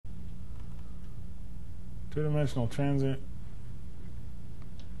Two-dimensional transient.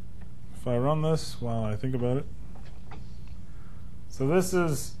 If I run this while I think about it. So this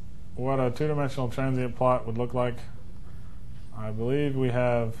is what a two-dimensional transient plot would look like. I believe we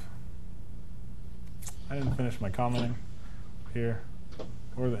have, I didn't finish my commenting here,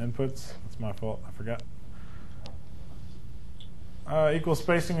 or the inputs. That's my fault, I forgot. Equal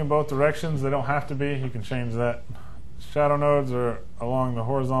spacing in both directions. They don't have to be, you can change that. Shadow nodes are along the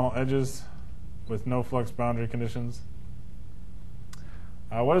horizontal edges with no flux boundary conditions.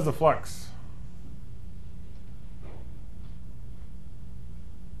 What is the flux?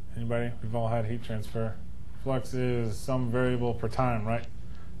 Anybody? We've all had heat transfer. Flux is some variable per time, right?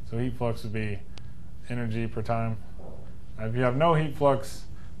 So heat flux would be energy per time. If you have no heat flux,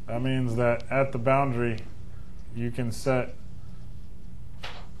 that means that at the boundary you can set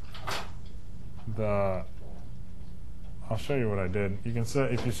the, I'll show you what I did. You can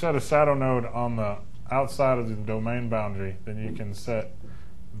set, if you set a shadow node on the outside of the domain boundary, then you can set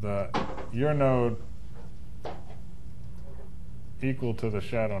your node equal to the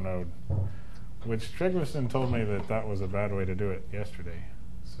shadow node, which Tryggvason told me that that was a bad way to do it yesterday.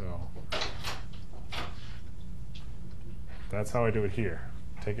 So that's how I do it here.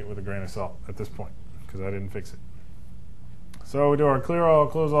 Take it with a grain of salt at this point, because I didn't fix it. So we do our clear all,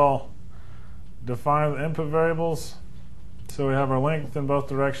 close all, define the input variables. So we have our length in both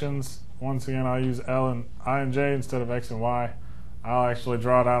directions. Once again, I'll use I and J instead of X and Y. I'll actually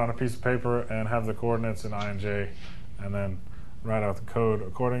draw it out on a piece of paper and have the coordinates in I and J, and then write out the code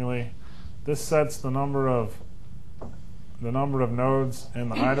accordingly. This sets the number of nodes in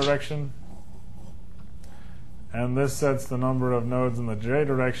the I direction, and this sets the number of nodes in the J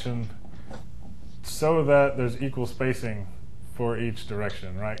direction so that there's equal spacing for each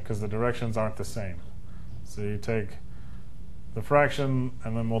direction, right? Because the directions aren't the same. So you take the fraction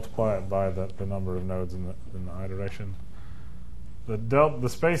and then multiply it by the number of nodes in the I direction. The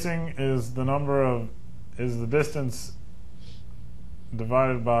spacing is the distance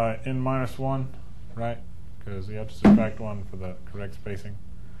divided by n-1, right? Because you have to subtract 1 for the correct spacing.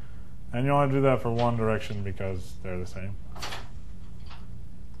 And you only do that for one direction because they're the same.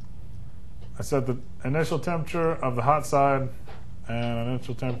 I set the initial temperature of the hot side and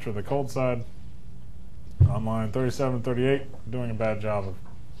initial temperature of the cold side on line 37, 38. I'm doing a bad job of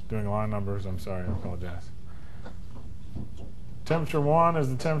doing line numbers. I'm sorry, I apologize. Temperature 1 is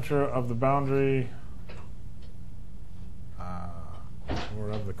the temperature of the boundary or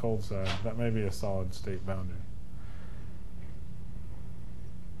of the cold side. That may be a solid state boundary.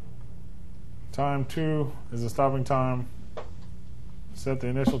 Time 2 is the stopping time. Set the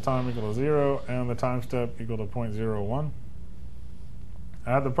initial time equal to 0 and the time step equal to 0.01. I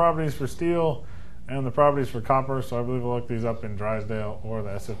have the properties for steel and the properties for copper, so I believe I'll look these up in Drysdale or the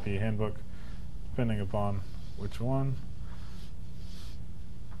SFP handbook, depending upon which one.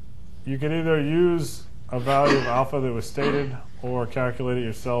 You can either use a value of alpha that was stated or calculate it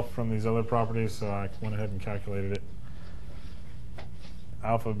yourself from these other properties, so I went ahead and calculated it.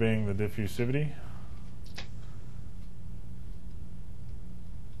 Alpha being the diffusivity.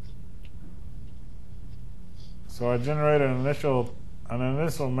 So I generated an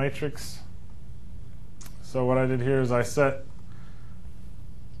initial matrix. So what I did here is I set,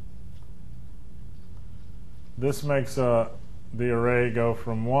 this makes the array go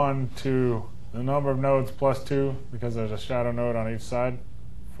from 1 to the number of nodes plus 2, because there's a shadow node on each side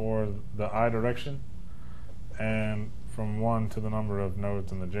for the I direction, and from 1 to the number of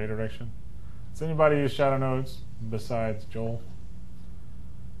nodes in the J direction. Does anybody use shadow nodes besides Joel?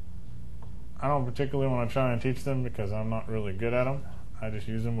 I don't particularly want to try and teach them because I'm not really good at them. I just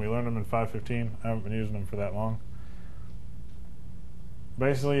use them. We learned them in 5.15. I haven't been using them for that long.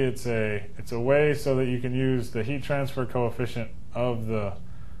 Basically, it's a way so that you can use the heat transfer coefficient of the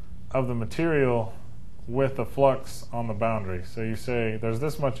material with the flux on the boundary. So you say there's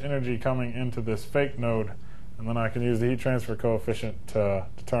this much energy coming into this fake node, and then I can use the heat transfer coefficient to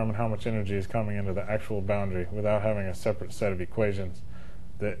determine how much energy is coming into the actual boundary without having a separate set of equations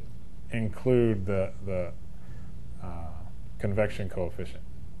that include the convection coefficient,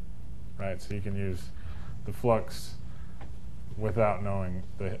 right? So you can use the flux without knowing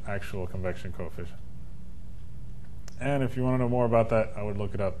the actual convection coefficient. And if you want to know more about that, I would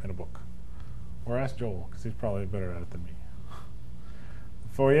look it up in a book. Or ask Joel, because he's probably better at it than me.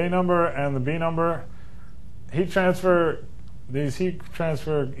 The Fourier number and the B number, heat transfer, these heat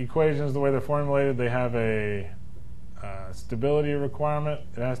transfer equations, the way they're formulated, they have a stability requirement.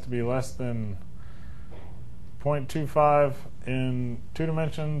 It has to be less than 0.25 in 2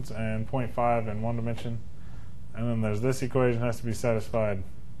 dimensions and 0.5 in 1 dimension. And then there's this equation has to be satisfied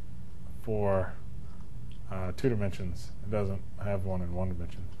for 2 dimensions. It doesn't have one in 1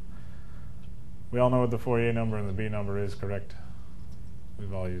 dimension. We all know what the Fourier number and the B number is, correct?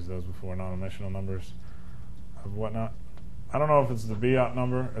 We've all used those before, non-dimensional numbers of whatnot. I don't know if it's the B-out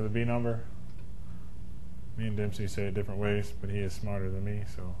number or the B number. Me and Dempsey say it different ways, but he is smarter than me,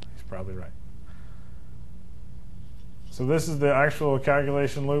 so he's probably right. So this is the actual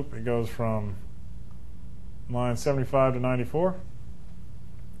calculation loop. It goes from line 75 to 94.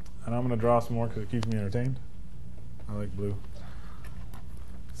 And I'm going to draw some more because it keeps me entertained. I like blue.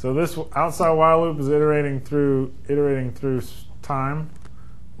 So this outside while loop is iterating through time.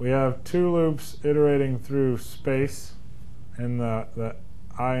 We have 2 loops iterating through space in the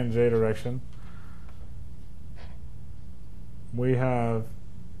I and j direction. We have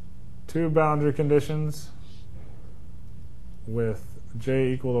 2 boundary conditions with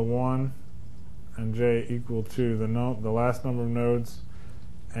j equal to 1 and j equal to the last number of nodes,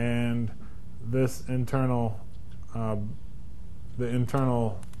 and this internal the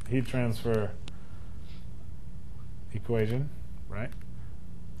internal heat transfer equation, right?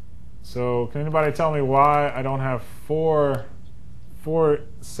 So can anybody tell me why I don't have four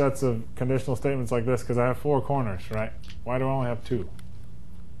sets of conditional statements like this? Because I have 4 corners, right? Why do I only have 2?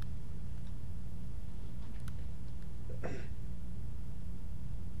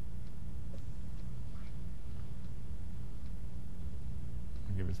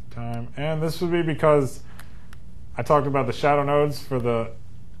 Give it some time. And this would be because I talked about the shadow nodes for the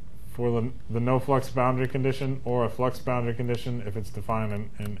no flux boundary condition, or a flux boundary condition if it's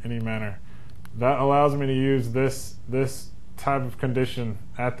defined in any manner. That allows me to use this type of condition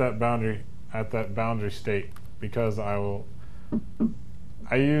at that boundary state, because I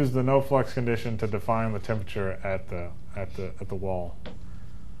use the no flux condition to define the temperature at the wall.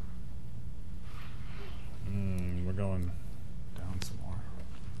 We're going down some more.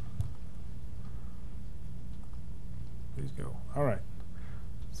 Please go. All right.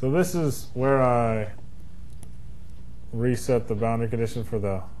 So this is where I reset the boundary condition for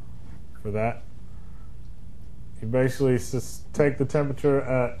that. You basically just take the temperature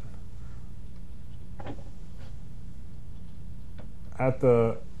at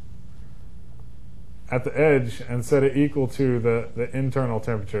the edge and set it equal to the internal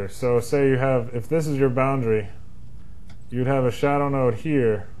temperature. So say you have, if this is your boundary, you'd have a shadow node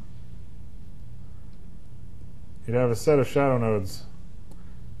here. You'd have a set of shadow nodes.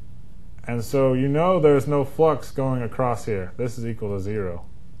 And so you know there's no flux going across here. This is equal to 0,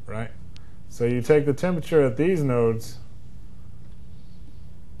 right? So you take the temperature at these nodes.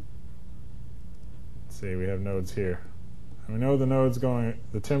 Let's see, we have nodes here. And we know the nodes going,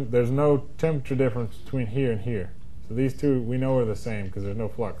 there's no temperature difference between here and here. So these two we know are the same because there's no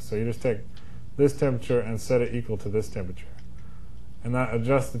flux. So you just take this temperature and set it equal to this temperature. And that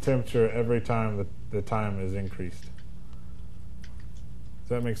adjusts the temperature every time the time is increased. Does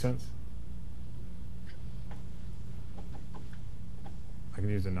that make sense? I can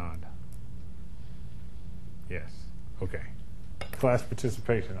use a nod. Yes. Okay. Class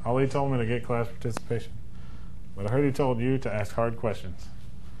participation. Ali told me to get class participation, but I heard he told you to ask hard questions.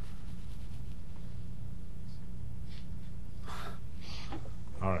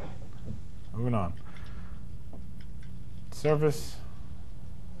 All right. Moving on. Surface.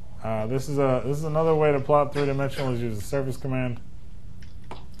 This is another way to plot 3-dimensional, is use the surface command.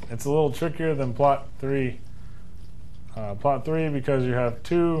 It's a little trickier than plot 3. Plot 3 because you have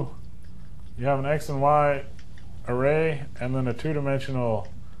an x and y array and then a 2-dimensional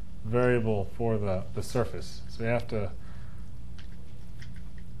variable for the surface. So you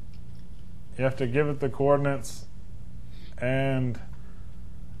have to give it the coordinates and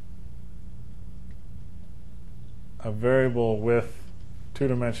a variable with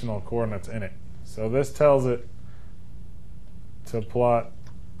 2-dimensional coordinates in it. So this tells it to plot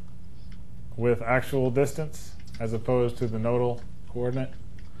with actual distance as opposed to the nodal coordinate.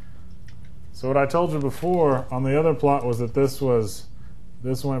 So what I told you before on the other plot was that this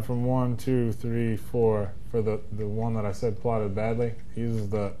went from 1, 2, 3, 4 for the one that I said plotted badly. It uses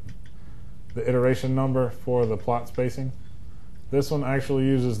the iteration number for the plot spacing. This one actually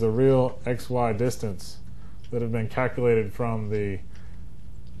uses the real xy distance that had been calculated from the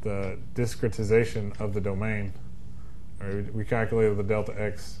discretization of the domain. We calculated the delta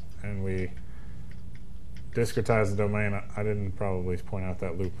x and we discretized the domain. I didn't probably point out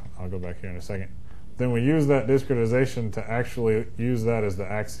that loop. I'll go back here in a second. Then we use that discretization to actually use that as the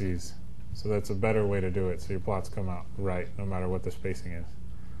axes. So that's a better way to do it. So your plots come out right no matter what the spacing is.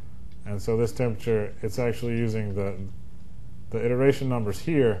 And so this temperature, it's actually using the iteration numbers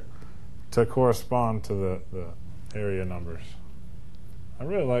here to correspond to the area numbers. I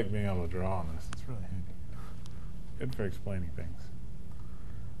really like being able to draw on this. It's really handy. Good for explaining things.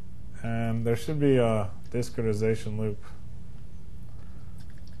 And there should be a discretization loop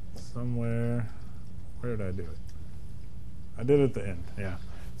somewhere. Where did I do it? I did it at the end, yeah.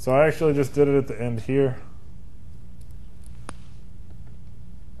 So I actually just did it at the end here.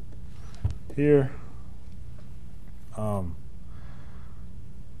 Here.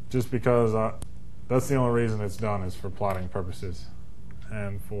 Just because that's the only reason it's done, is for plotting purposes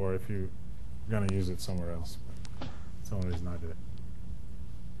and for if you're going to use it somewhere else. That's the only reason I did it.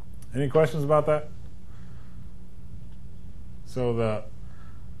 Any questions about that? So the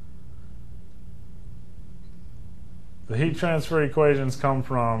heat transfer equations come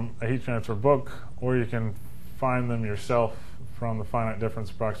from a heat transfer book, or you can find them yourself from the finite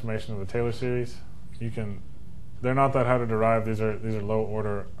difference approximation of the Taylor series. They're not that hard to derive. These are low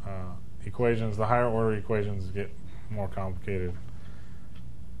order equations. The higher order equations get more complicated.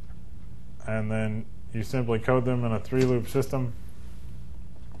 And then you simply code them in a 3-loop system.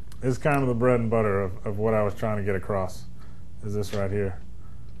 It's kind of the bread and butter of what I was trying to get across, is this right here.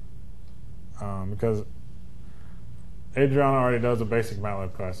 Because Adriana already does a basic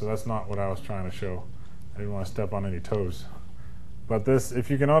MATLAB class, so that's not what I was trying to show. I didn't want to step on any toes. But this, if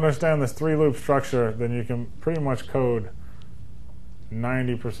you can understand this 3-loop structure, then you can pretty much code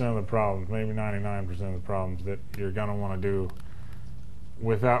 90% of the problems, maybe 99% of the problems that you're going to want to do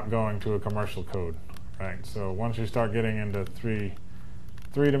without going to a commercial code, right? So once you start getting into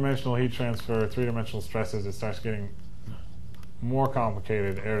three-dimensional heat transfer, 3-dimensional stresses, it starts getting more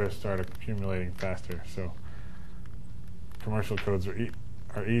complicated. Errors start accumulating faster. So commercial codes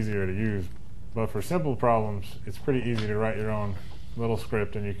are easier to use. But for simple problems, it's pretty easy to write your own little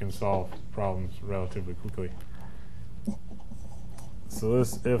script, and you can solve problems relatively quickly. So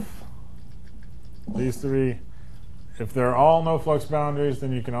this, if these three, if they're all no flux boundaries,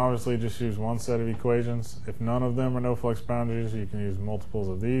 then you can obviously just use one set of equations. If none of them are no flux boundaries, you can use multiples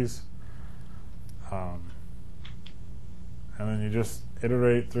of these. And then you just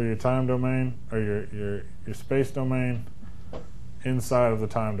iterate through your time domain, or your space domain inside of the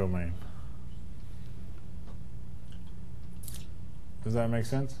time domain. Does that make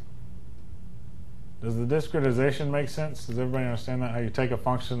sense? Does the discretization make sense? Does everybody understand that? How you take a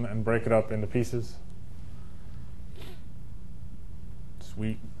function and break it up into pieces?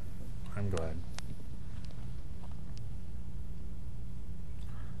 Sweet. I'm glad.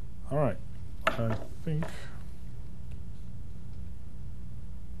 All right. I think...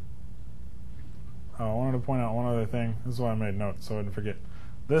 Oh, I wanted to point out one other thing. This is why I made notes, so I didn't forget.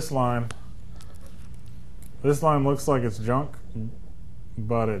 This line looks like it's junk,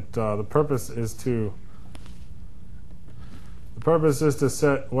 but the purpose is to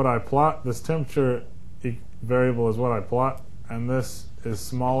set what I plot. This temperature variable is what I plot, and this is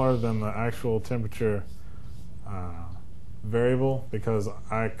smaller than the actual temperature variable, because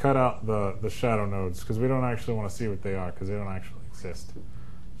I cut out the shadow nodes, because we don't actually want to see what they are, because they don't actually exist.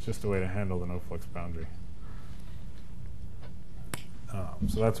 It's just a way to handle the no-flux boundary.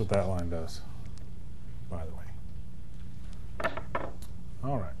 So that's what that line does, by the way.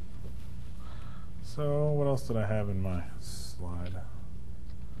 All right. So what else did I have in my slide?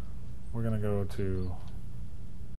 We're going to go to